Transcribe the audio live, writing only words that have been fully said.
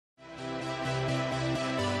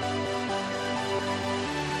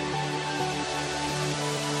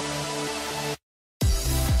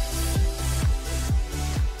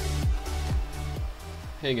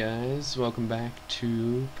Hey guys, welcome back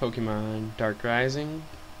to Pokemon Dark Rising.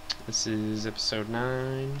 This is episode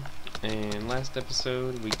 9, and last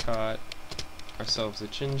episode we caught ourselves a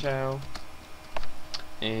Chinchou,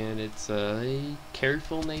 and it's a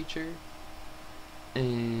careful nature,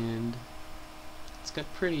 and it's got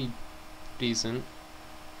pretty decent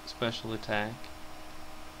special attack.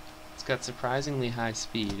 It's got surprisingly high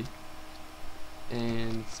speed,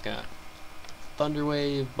 and it's got Thunder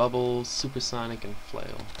Wave, Bubble, Supersonic, and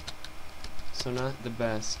Flail. So not the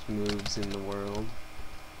best moves in the world,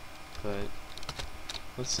 but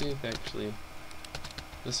let's see if actually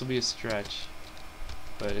this will be a stretch,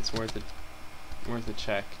 but it's worth a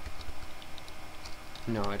check.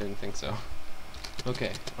 No, I didn't think so.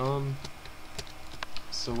 Okay,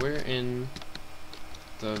 so we're in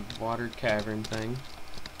the water cavern thing,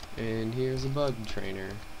 and here's a bug trainer.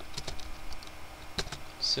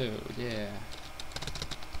 So yeah,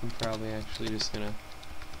 I'm probably actually just gonna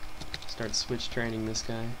start switch training this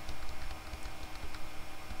guy.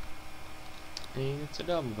 And it's a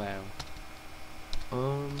double battle.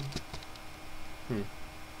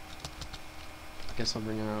 Guess I'll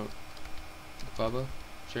bring out Bubba,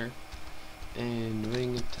 sure. And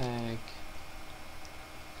wing attack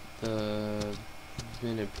the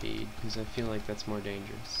Venipede, because I feel like that's more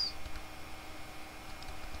dangerous.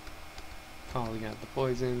 Probably got the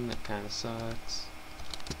poison, that kinda sucks.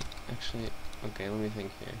 Actually, okay, let me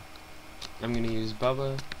think here. I'm gonna use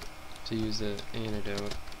Bubba to use the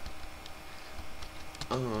antidote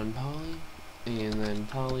on Polly, and then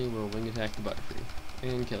Polly will wing attack the Butterfree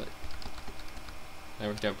and kill it. That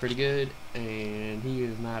worked out pretty good, and he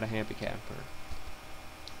is not a happy camper.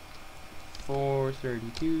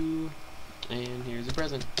 432, and here's a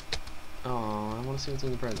present. Oh, I want to see what's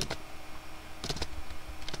in the present.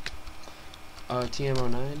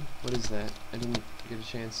 TM09? What is that? I didn't get a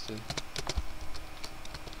chance to...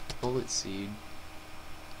 Bullet Seed.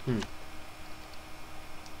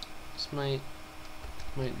 This might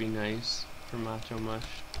be nice for Macho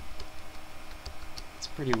Mush. It's a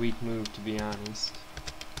pretty weak move, to be honest.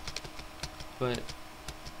 But...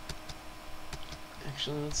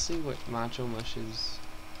 actually, let's see what Macho Mush's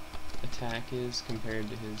attack is compared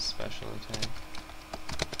to his special attack.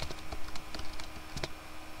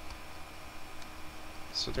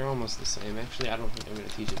 So they're almost the same. Actually, I don't think I'm going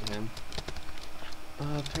to teach it to him.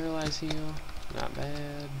 Paralyze heal, not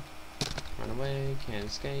bad. Run away, can't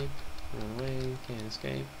escape. Run away, can't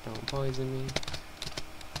escape. Don't poison me.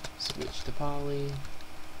 Switch to Polly.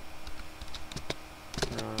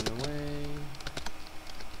 Run away.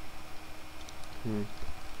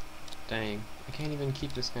 Dang. I can't even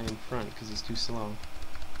keep this guy in front because he's too slow.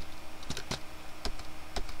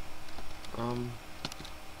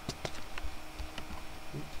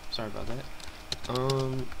 Sorry about that.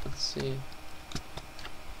 Let's see.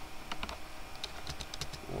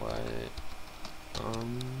 What?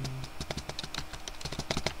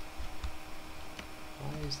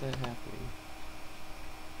 Why is that happening?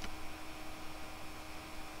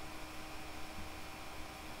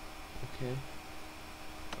 Okay.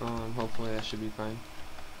 Hopefully that should be fine.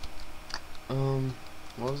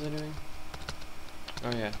 What was I doing?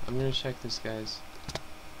 Oh yeah, I'm gonna check this guy's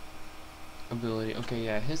ability. Okay,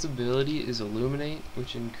 yeah, his ability is Illuminate,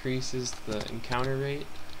 which increases the encounter rate.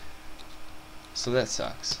 So that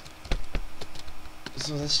sucks.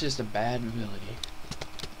 So that's just a bad ability.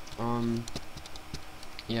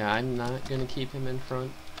 Yeah, I'm not gonna keep him in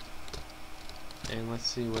front. And let's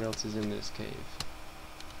see what else is in this cave.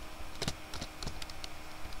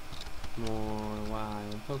 More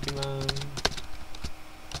wild Pokemon.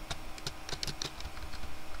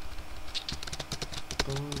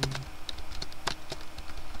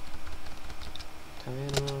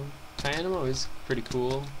 Tynamo is pretty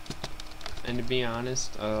cool, and to be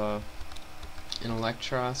honest, an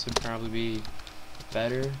Electros would probably be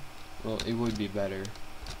better. Well, it would be better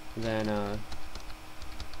than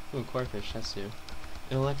ooh, Quarfish, that's new.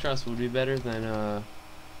 An Electros would be better than a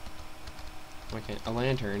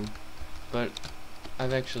Lantern, but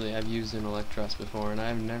I've used an Electros before, and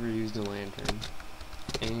I've never used a Lantern,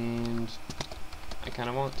 and I kind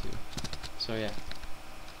of want to. So yeah.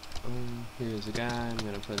 Here's a guy. I'm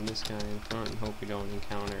gonna put this guy in front and hope we don't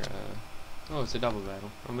encounter oh, it's a double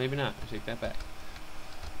battle. Oh, maybe not. I take that back.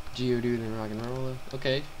 Geodude and Roggenrola.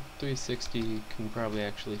 Okay, 360 can probably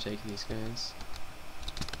actually take these guys.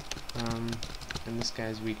 And this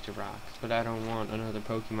guy's weak to rock, but I don't want another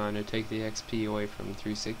Pokemon to take the XP away from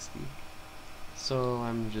 360. So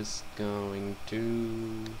I'm just going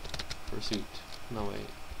to Pursuit. No wait.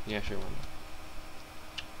 Yeah, sure, why not?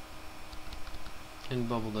 And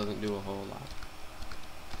Bubble doesn't do a whole lot.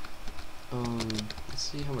 Let's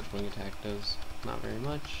see how much wing attack does. Not very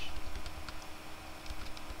much.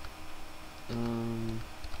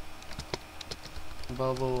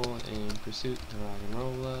 Bubble and Pursuit to rock and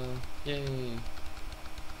rolla. Yay!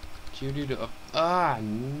 Judo to up. Ah,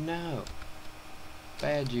 no!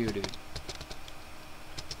 Bad Judo.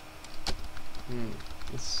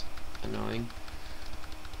 It's annoying.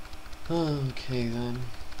 Okay then.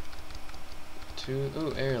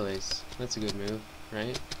 Oh, air lace. That's a good move,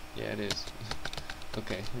 right? Yeah, it is.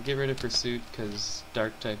 Okay, we'll get rid of Pursuit because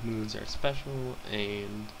dark type moves are special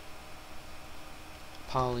and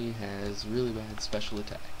Polly has really bad special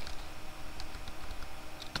attack.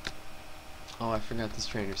 Oh, I forgot this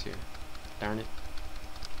trainer's here. Darn it.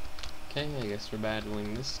 Okay, I guess we're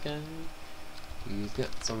battling this guy. He's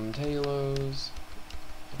got some Talos.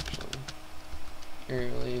 Actually,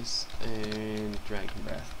 Air Lace and Dragon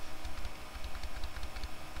Breath.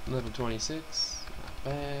 Level 26, not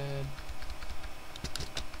bad.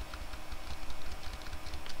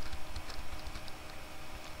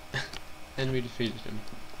 And we defeated him.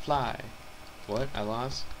 Fly. What? I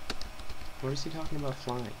lost? What is he talking about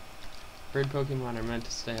flying? Bird Pokemon are meant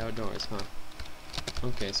to stay outdoors, huh?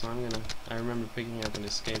 Okay, so I remember picking up an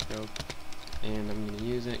escape rope, and I'm gonna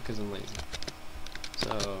use it because I'm lazy.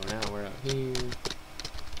 So now we're out here,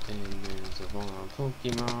 and there's a wild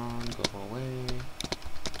Pokemon. Go away.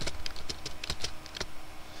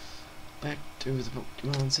 Back to the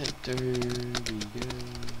Pokemon Center we go.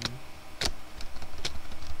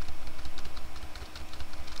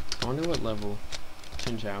 I wonder what level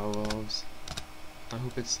Chinchou evolves. I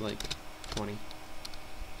hope it's like 20.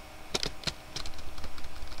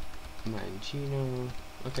 Minchino.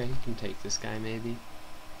 Okay, you can take this guy maybe.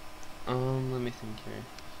 Let me think here.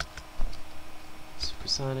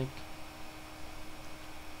 Supersonic.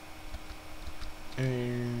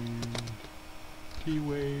 And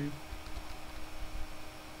T-Wave.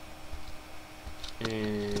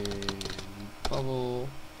 And Bubble.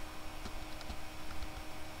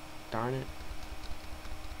 Darn it.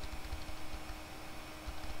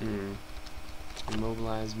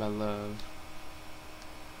 Immobilized by love.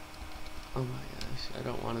 Oh my gosh, I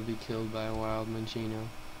don't want to be killed by a wild Minchino.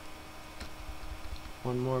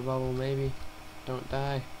 One more bubble maybe. Don't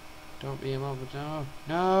die. Don't be immobile. No!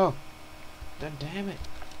 No! God damn it!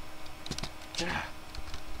 Ah.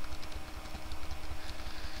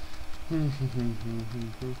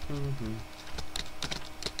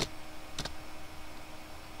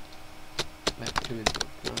 Back to the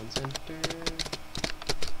Pokemon Center.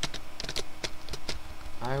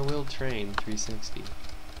 I will train 360.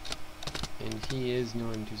 And he is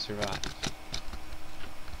going to survive.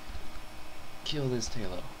 Kill this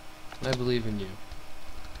Talo. I believe in you.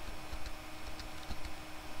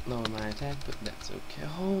 Lower my attack, but that's okay.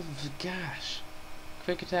 Oh gosh!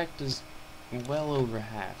 Quick attack does well over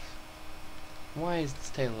half. Why is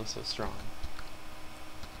this Talo so strong?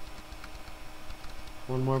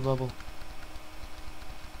 One more bubble.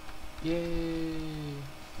 Yay!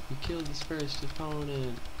 We killed his first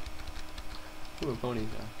opponent. Ooh, a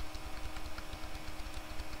Ponyta.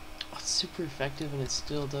 Oh, it's super effective and it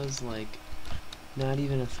still does like not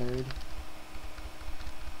even a third.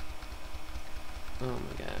 Oh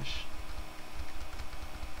my gosh.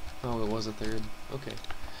 Oh, it was a third. Okay.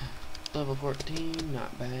 Level 14,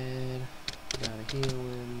 not bad. Gotta heal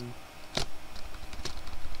him.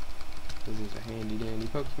 This is a handy dandy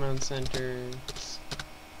Pokemon Center.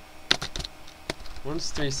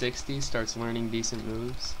 Once 360 starts learning decent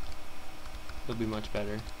moves, he'll be much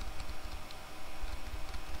better.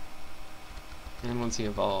 And once he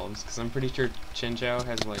evolves, because I'm pretty sure Chinchou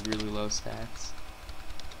has like really low stats.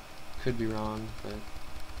 Could be wrong, but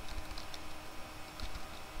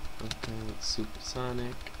okay, let's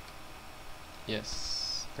Supersonic.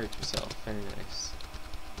 Yes, hurt yourself. Very nice.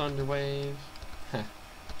 Thunder Wave.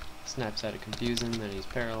 Snaps out of Confusion, then he's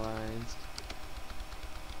paralyzed.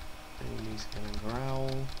 And he's gonna growl.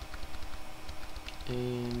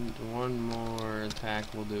 And one more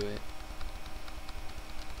attack will do it.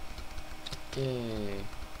 Yay.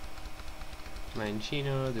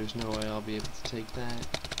 Minchino, there's no way I'll be able to take that.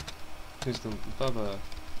 Who's the Bubba?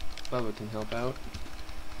 Bubba can help out.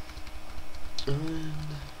 And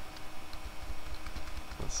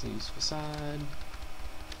let's use Facade.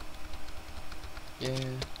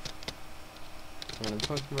 Yeah. Run the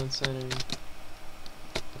Pokemon Center.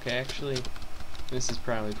 Okay, actually, this is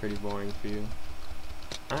probably pretty boring for you.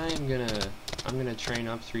 I'm gonna train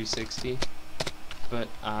up 360, but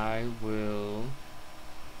I will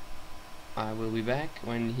be back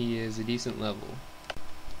when he is a decent level.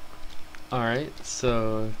 Alright,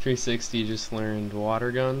 so 360 just learned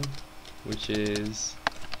Water Gun, which is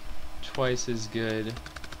twice as good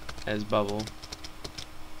as Bubble.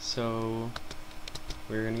 So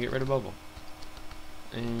we're gonna get rid of Bubble.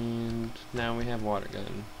 And now we have Water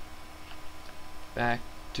Gun. Back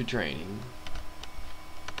to training.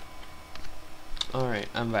 Alright,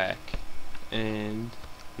 I'm back. And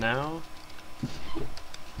now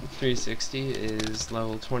 360 is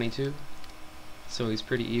level 22. So he's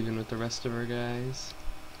pretty even with the rest of our guys.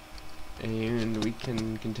 And we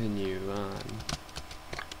can continue on.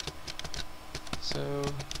 So,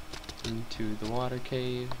 into the water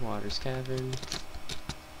cave, water's cavern.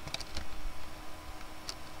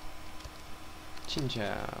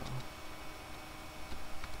 Chinchou.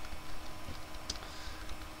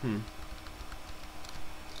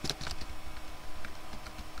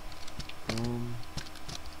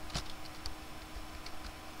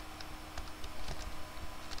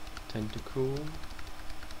 Tentacool.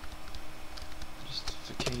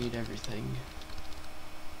 Justificate everything.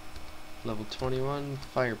 Level 21,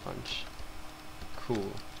 Fire Punch.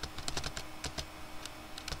 Cool.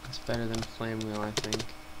 It's better than Flame Wheel, I think.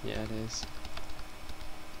 Yeah, it is.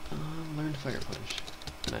 Learned Fire Punch.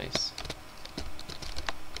 Nice.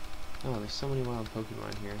 Oh, there's so many wild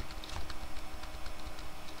Pokemon here.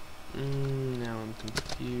 Now I'm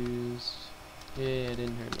confused. Yeah, I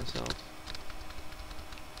didn't hurt myself.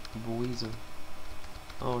 Weasel.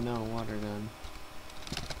 Oh no, Water Gun.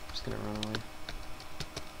 I'm just gonna run away.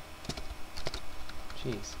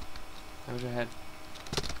 Jeez. I wish I had...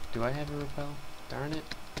 Do I have a repel? Darn it.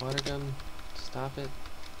 Water Gun. Stop it.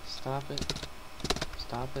 Stop it.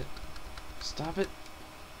 Stop it. Stop it!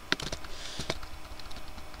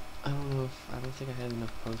 I don't think I had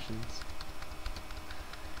enough potions.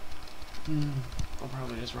 I'll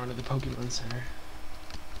probably just run to the Pokemon Center.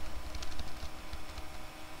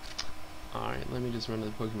 Alright, let me just run to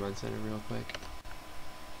the Pokemon Center real quick.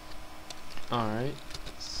 Alright,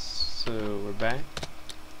 so we're back,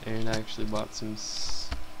 and I actually bought some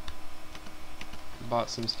stuff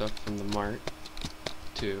from the mart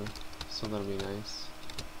too, so that'll be nice.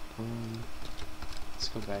 Let's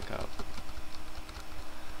go back up.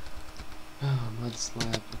 Mud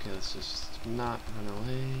Slap. Okay, let's just not run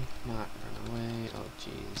away. Not run away. Oh,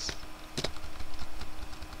 jeez.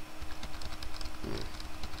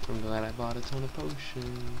 I'm glad I bought a ton of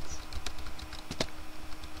potions.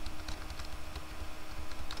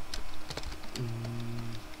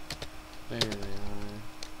 There they are.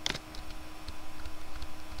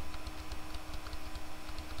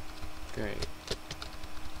 Great.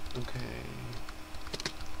 Okay.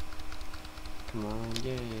 Come on,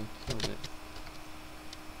 yay, killed it.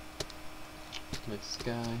 This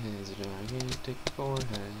guy has a gigantic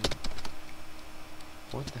forehead.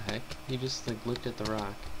 What the heck? He just like looked at the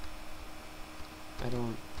rock. I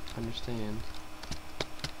don't understand.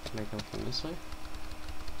 Can I come from this way?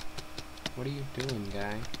 What are you doing,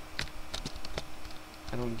 guy?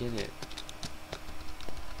 I don't get it.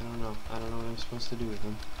 I don't know. I don't know what I'm supposed to do with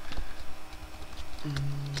him.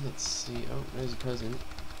 Let's see. Oh, there's a present.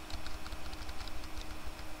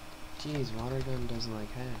 Jeez, Water Gun doesn't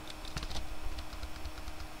like hat.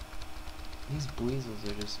 These Buizels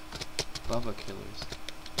are just Bubba killers.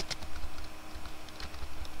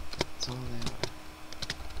 That's all they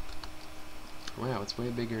are. Wow, it's way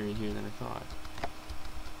bigger in here than I thought.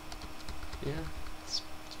 Yeah, it's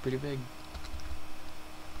pretty big.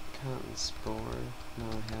 Cotton Spore. Now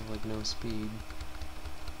I have like no speed.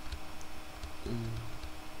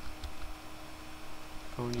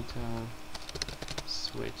 Ponyta.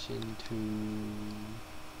 Switch into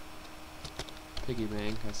Piggy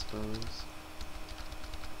Bank, I suppose.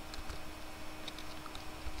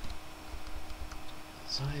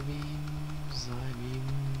 Psybeam, Psybeam.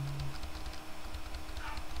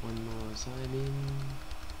 One more Psybeam.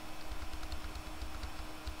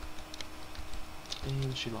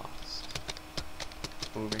 And she lost.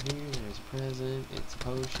 Over here, there's a present. It's a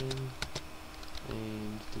potion.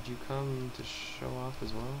 And did you come to show off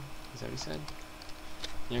as well? Is that what he said?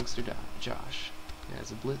 Youngster Josh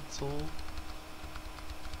has a Blitzel.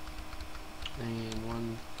 And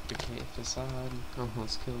one decay facade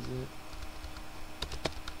almost kills it.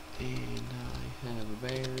 And I have a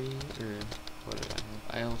berry, or what did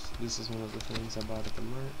I have? This is one of the things I bought at the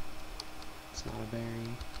mart. It's not a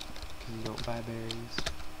berry, because you don't buy berries.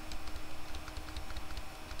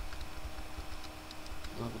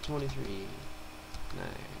 Level 23.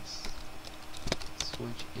 Nice.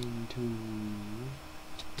 Switch into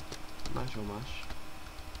Macho Mush.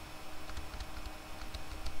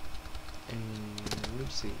 And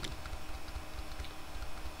Lucy.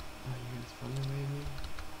 Oh, you're gonna thunder wave me?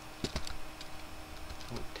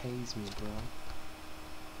 Don't tase me, bro.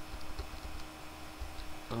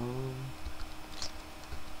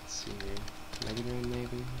 Let's see here. Negative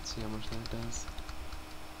maybe. Let's see how much that does.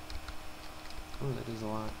 Oh, that is a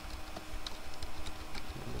lot.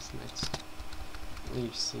 And this next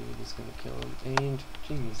leech seed is gonna kill him. And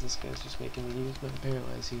jeez, this guy's just making me use my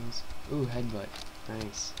paralyze heals. Ooh, headbutt.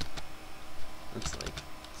 Nice. That's like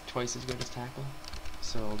twice as good as tackle.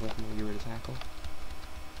 So I'll definitely get rid of tackle.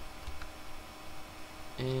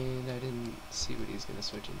 And I didn't see what he's gonna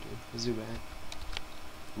switch into. Zubat.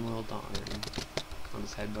 Well done. I'll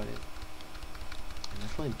just headbutt it. And I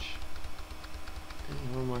flinch.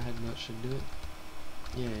 And one more headbutt should do it.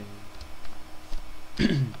 Yeah.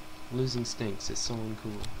 Losing stinks. It's so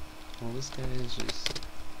uncool. Well, this guy is just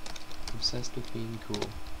obsessed with being cool.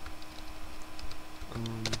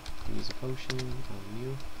 Use a potion on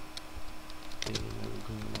you. And I'm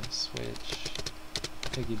going to switch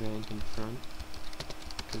Piggy Bank in front.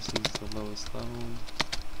 Because he's the lowest level.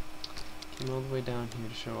 Came all the way down here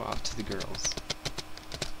to show off to the girls.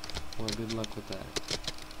 Well, good luck with that.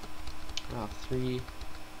 Ah, 3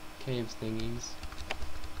 caves thingies.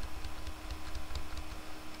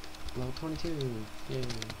 Level 22! Yay!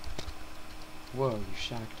 Whoa, you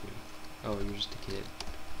shocked me. Oh, you're just a kid.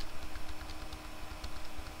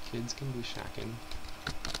 Kids can be shocking.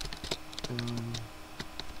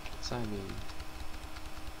 Psybeam.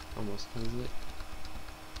 Almost kills it.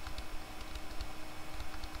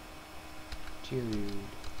 Geodude.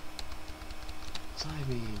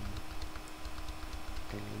 Psybeam.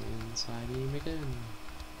 And Psybeam again.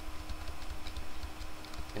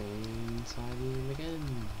 And Psybeam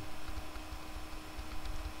again.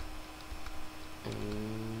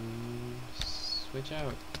 And switch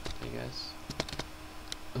out, I guess.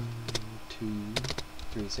 To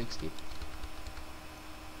 360.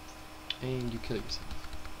 And you kill yourself.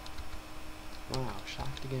 Wow,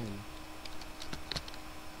 shocked again.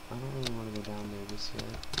 I don't really want to go down there just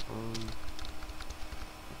yet.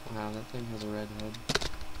 Wow, that thing has a red head.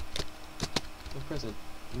 Oh, press a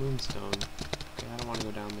moonstone. Okay, I don't want to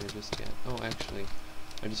go down there just yet. Oh, actually,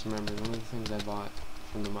 I just remembered one of the things I bought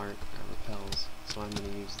from the mart are repels, so I'm going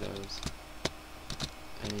to use those.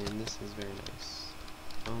 And this is very nice.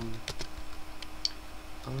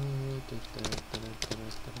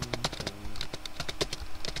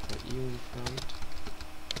 Put you in front.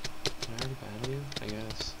 Did I already battle you? I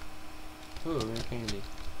guess. Ooh, rare candy.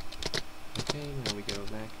 Okay, now we go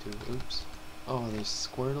back to, oops. Oh, there's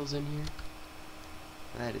Squirtles in here?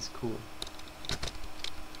 That is cool.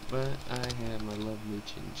 But I have my lovely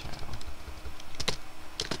Chinchou.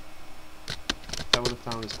 If I would have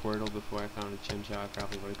found a Squirtle before I found a Chinchou, I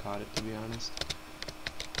probably would have caught it, to be honest.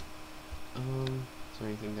 Is there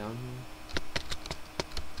anything down here?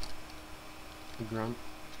 A grunt.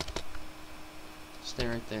 Stay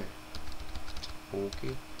right there.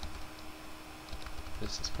 Okay.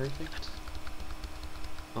 This is perfect.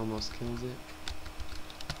 Almost kills it.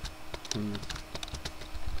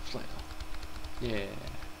 Flail. Yeah.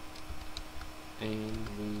 And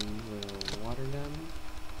we will water them.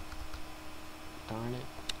 Darn it.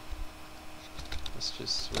 Let's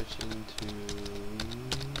just switch into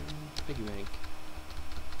Piggy Bank.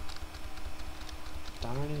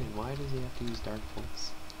 Darn it, why does he have to use Dark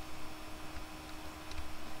Pulse?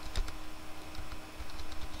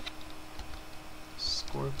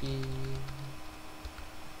 Scorpion.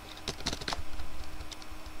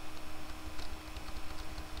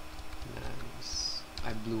 Nice.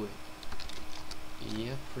 I blew it.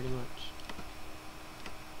 Yeah, pretty much.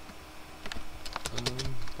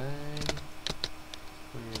 Bag.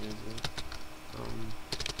 Where is it?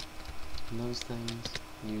 Those things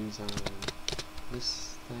use on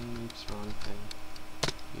this thing, oops, wrong thing.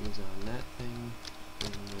 Use on that thing,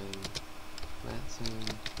 and then that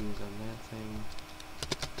thing, use on that thing,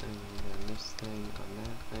 and then this thing on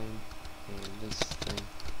that thing, and this thing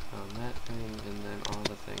on that thing, and then all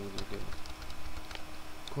the things are good.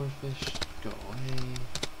 Corfish, go away.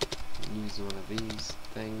 Use one of these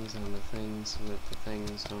things on the things so that the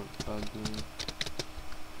things don't bug me.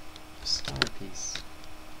 Star piece.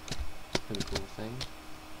 Pretty cool thing.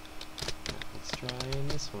 Now let's try in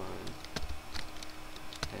this one.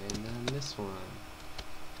 And then this one.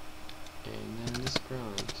 And then this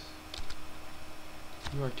grunt.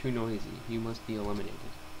 You are too noisy. You must be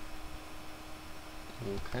eliminated.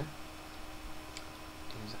 Okay.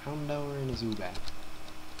 There's a Houndour and a Zubat.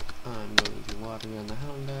 I'm going to water on the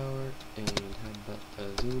Houndour and headbutt the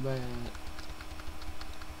Zubat.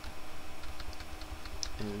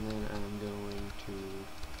 And then I'm going to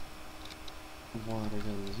water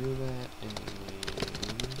gun the Zubat and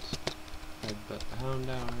headbutt the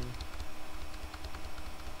Houndour.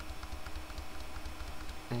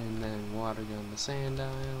 and then water gun the sand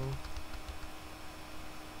isle,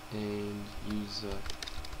 and use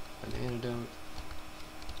an antidote.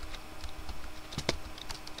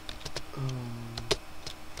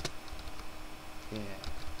 Yeah.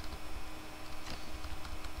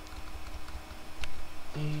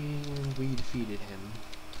 And we defeated him.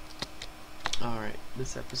 Alright,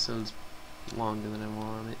 this episode's longer than I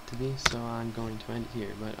want it to be, so I'm going to end it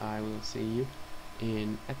here, but I will see you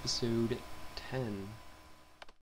in episode 10.